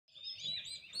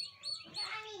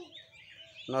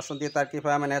Narsingdi Turkey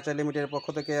farm and hatchery লিমিটেডের পক্ষ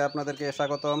থেকে আপনাদেরকে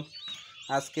স্বাগতম।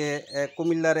 আজকে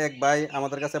কুমিল্লার এক ভাই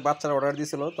আমাদের কাছে বাচ্চার অর্ডার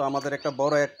দিয়েছিল। তো আমাদের একটা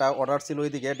বড় একটা অর্ডার ছিল,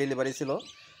 ওইদিকে ডেলিভারি ছিল,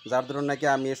 যার ধরুন নাকি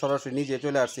আমি সরাসরি নিজে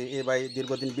চলে আসছি। এই ভাই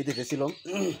দীর্ঘদিন বিদেশে ছিল,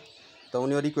 তো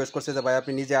উনিও রিকোয়েস্ট করছে যে ভাই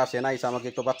আপনি নিজে আসেন, আইসা আমাকে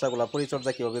একটু বাচ্চাগুলো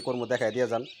পরিচর্যা কীভাবে কর্ম দেখায় দিয়ে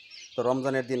যান। তো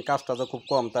রমজানের দিন কাজটা তো খুব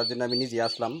কম, তার জন্য আমি নিজে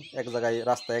আসলাম, এক জায়গায়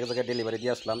রাস্তায় এক জায়গায় ডেলিভারি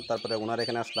দিয়ে আসলাম। তারপরে ওনার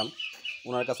এখানে আসলাম,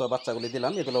 ওনার কাছেও বাচ্চাগুলি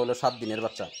দিলাম। এগুলো হলো 7 দিনের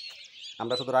বাচ্চা।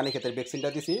 আমরা শুধু রানীক্ষেতের ভ্যাকসিনটা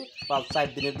দিছি, 4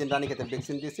 দিনের দিন রানীক্ষেতের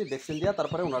ভ্যাকসিন দিয়েছি। ভ্যাকসিন দিয়ে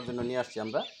তারপরে ওনার জন্য নিয়ে আসছি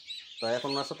আমরা। তো এখন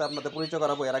ওনার সাথে আপনাদের পরিচয়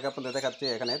করাবো। এর আগে আপনাদের দেখাচ্ছি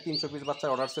এখানে 300 পিস বাচ্চার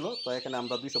অর্ডার ছিল, তো এখানে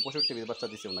আমরা 265 পিস বাচ্চা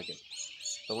দিচ্ছি ওনাকে।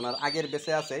 তো ওনার আগের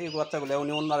বেঁচে আছে এই বাচ্চাগুলো,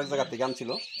 উনি অন্য আরেক জায়গা থেকে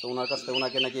আনছিল। তো ওনার কাছ থেকে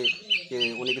ওনাকে নাকি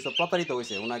উনি কিছু প্রতারিত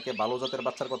হয়েছে, ওনাকে ভালো জাতের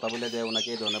বাচ্চার কথা বলে দিয়ে ওনাকে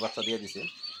এই ধরনের বাচ্চা দিয়ে দিছে।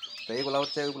 তো এগুলো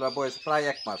হচ্ছে, এগুলো বয়স প্রায়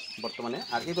 1 মাস বর্তমানে।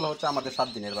 আর এগুলো হচ্ছে আমাদের 7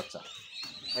 দিনের বাচ্চা।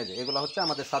 এই যে এগুলো হচ্ছে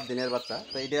আমাদের 7 দিনের বাচ্চা।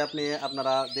 তো এইটা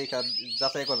আপনারা দেখা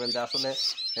যাচাই করবেন যে আসলে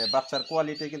বাচ্চার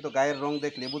কোয়ালিটি, কিন্তু গায়ের রং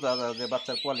দেখলে বোঝা যায় যে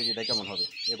বাচ্চার কোয়ালিটিটা কেমন হবে।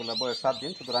 এগুলো বয়স 7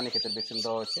 দিন, শুধু রানীক্ষেতের ভ্যাকসিন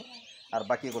দেওয়া হয়েছে, আর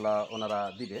বাকিগুলা ওনারা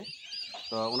দিবে।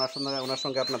 তো ওনার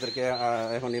সঙ্গে আপনাদেরকে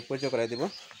এখনই পরিচয় করাই দিব।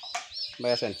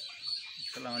 ভাই আসেন।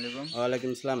 আসসালামু আলাইকুম। ওয়ালাইকুম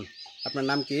আসসালাম। আপনার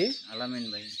নাম কি? আলামিন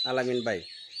ভাই। আলামিন ভাই।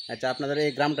 আচ্ছা, আপনাদের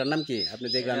এই গ্রামটার নাম কি? আপনি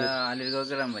যে গ্রামে? আলিরগাঁও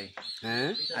গ্রাম ভাই। হ্যাঁ,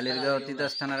 আলিরগাঁও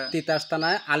তিতাস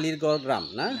থানায় আলিরগড় গ্রাম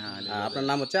না? হ্যাঁ, আপনার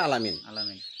নাম হচ্ছে আলামিন।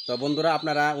 আলামিন। তো বন্ধুরা,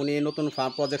 উনি নতুন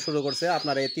ফার্ম প্রজেক্ট শুরু করছে।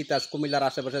 আপনারা এই তিতাস কুমিল্লার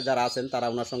আশেপাশে যারা আছেন তারা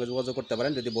ওনার সঙ্গে যোগাযোগ করতে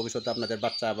পারেন যদি ভবিষ্যতে আপনাদের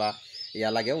বাচ্চা বা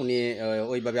লাগে। উনি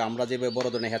ওইভাবে আমরা যেভাবে বড়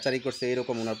ধরনের হ্যাচারি করছে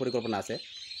এরকম ওনার পরিকল্পনা আছে।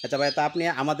 আচ্ছা ভাই, তা আপনি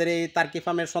আমাদের এই তার্কি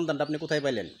ফার্মের সন্ধানটা আপনি কোথায়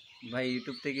পাইলেন? ভাই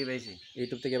ইউটিউব থেকে পাইছি।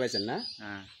 ইউটিউব থেকে পাইছেন না?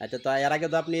 হ্যাঁ। আচ্ছা, তো এর আগে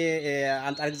তো আপনি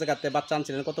আরেক জায়গাতে বাচ্চা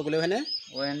আনছিলেন, কতগুলো ওখানে?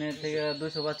 ওখানে থেকে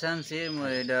 200 বাচ্চা আনছি।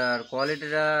 এটার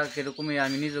কোয়ালিটিটা কিরকমই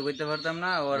আমি নিজে করতে পারতাম না,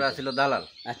 ওরা ছিল দালাল।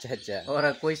 আচ্ছা আচ্ছা, ওরা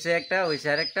কইছে একটা, ওইছে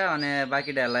আরেকটা, মানে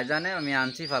বাকিটা আল্লাহ জানে। আমি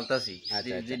আনছি, ফালতাছি।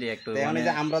 যেটি একটু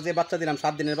যে আমরা যে বাচ্চা দিলাম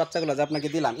 7 দিনের বাচ্চাগুলো যে আপনাকে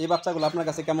দিলাম, এই বাচ্চাগুলো আপনার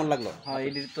কাছে কেমন লাগলো? হ্যাঁ,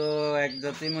 এটির তো এক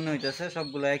জাতি মনে হইতেছে,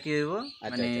 সবগুলো একই হইব,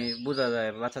 মানে বোঝা যায়,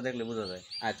 বাচ্চা দেখলে বোঝা যায়।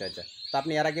 আচ্ছা আচ্ছা, তো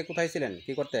আপনি এর আগে কোথায় ছিলেন,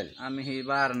 কি করতেন? আমি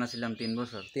বাহারানা ছিলাম 3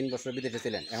 বছর। 3 বছর বিদেশে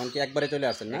ছিলেন, এখন কি একবারে চলে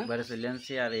আসছেন না? একবারে চলে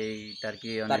আনছি, আর এই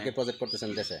টার্কি প্রজেক্ট করতেছেন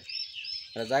দেশে।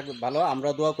 যাক, ভালো, আমরা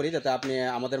দোয়া করি যাতে আপনি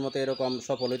আমাদের মতো এরকম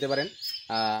সফল হইতে পারেন।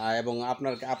 এবং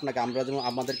আপনাকে আমরা যেমন,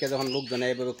 আমাদেরকে যখন লোকজনে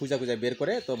এইভাবে খুঁজা বের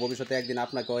করে, তো ভবিষ্যতে একদিন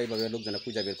আপনাকেও এইভাবে লোকজনে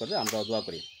খুঁজা বের করবে, আমরাও দোয়া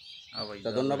করি। তো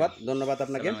ধন্যবাদ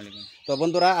আপনাকে। তো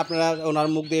বন্ধুরা, আপনারা ওনার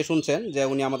মুখ দিয়ে শুনছেন যে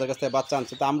উনি আমাদের কাছ থেকে বাচ্চা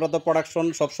আনছে। তো আমরা তো প্রোডাকশন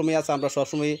সবসময় আছে, আমরা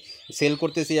সবসময় সেল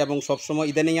করতেছি, এবং সবসময়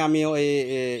ইদানিং আমি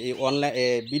এই অনলাইন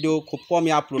ভিডিও খুব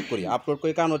কমই আপলোড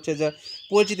করি। কারণ হচ্ছে যে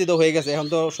পরিচিতি তো হয়ে গেছে, এখন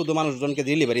তো শুধু মানুষজনকে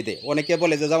ডেলিভারি দেয়। অনেকে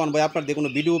বলে যে যেমন ভাই আপনার দিয়ে কোনো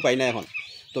ভিডিও পাই না এখন।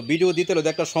 তো ভিডিও দিতে হলে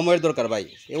একটা সময়ের দরকার ভাই,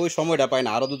 ওই সময়টা পাই না।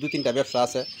 আরও 2-3টা ব্যবসা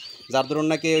আছে, যার ধরুন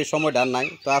নাকি ওই সময়টা আর নাই।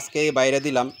 তো আজকে এই বাইরে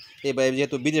দিলাম। এই ভাই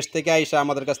যেহেতু বিদেশ থেকে আইসা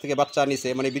আমাদের কাছ থেকে বাচ্চা নিছে,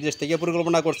 মানে বিদেশ থেকে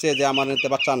পরিকল্পনা করছে যে আমার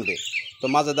বাচ্চা আনবে। তো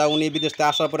মাঝে উনি বিদেশ থেকে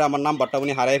আসার পরে আমার নাম্বারটা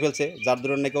উনি হারাই ফেলছে, যার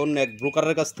ধরুন নাকি অন্য এক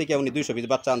ব্রোকারের কাছ থেকে উনি 200 পিস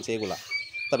বাচ্চা আনছে এগুলা।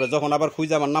 তারপরে যখন আবার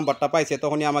খুঁজে আমার নাম্বারটা পাইছে,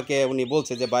 তখনই আমাকে উনি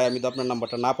বলছে যে ভাই আমি তো আপনার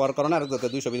নাম্বারটা না পাওয়ার কারণে আর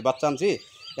 200 পিস বাচ্চা আনছি,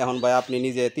 এখন ভাই আপনি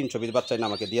নিজে 300 পিস বাচ্চা না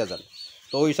আমাকে দিয়ে যান।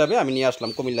 তো ওই হিসাবে আমি নিয়ে আসলাম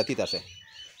কুমিল্লা তিতাসে,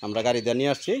 আমরা গাড়ি দিয়ে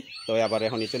নিয়ে আসছি। তো আবার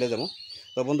এখনই চলে যাবো।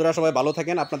 তো বন্ধুরা, সবাই ভালো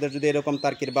থাকেন। আপনাদের যদি এরকম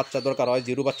তার্কির বাচ্চা দরকার হয়,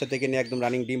 জিরো বাচ্চা থেকে নিয়ে একদম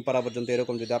রানিং ডিম পাড়া পর্যন্ত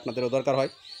এরকম যদি আপনাদেরও দরকার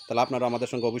হয়, তাহলে আপনারা আমাদের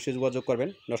সঙ্গে অবশ্যই যোগাযোগ করবেন।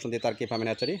 Narsingdi Turkey farm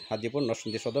and hatchery, Hajipur,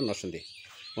 Narsingdi সদর, নরসিংদী।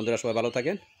 বন্ধুরা সবাই ভালো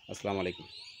থাকেন। আসসালামু আলাইকুম।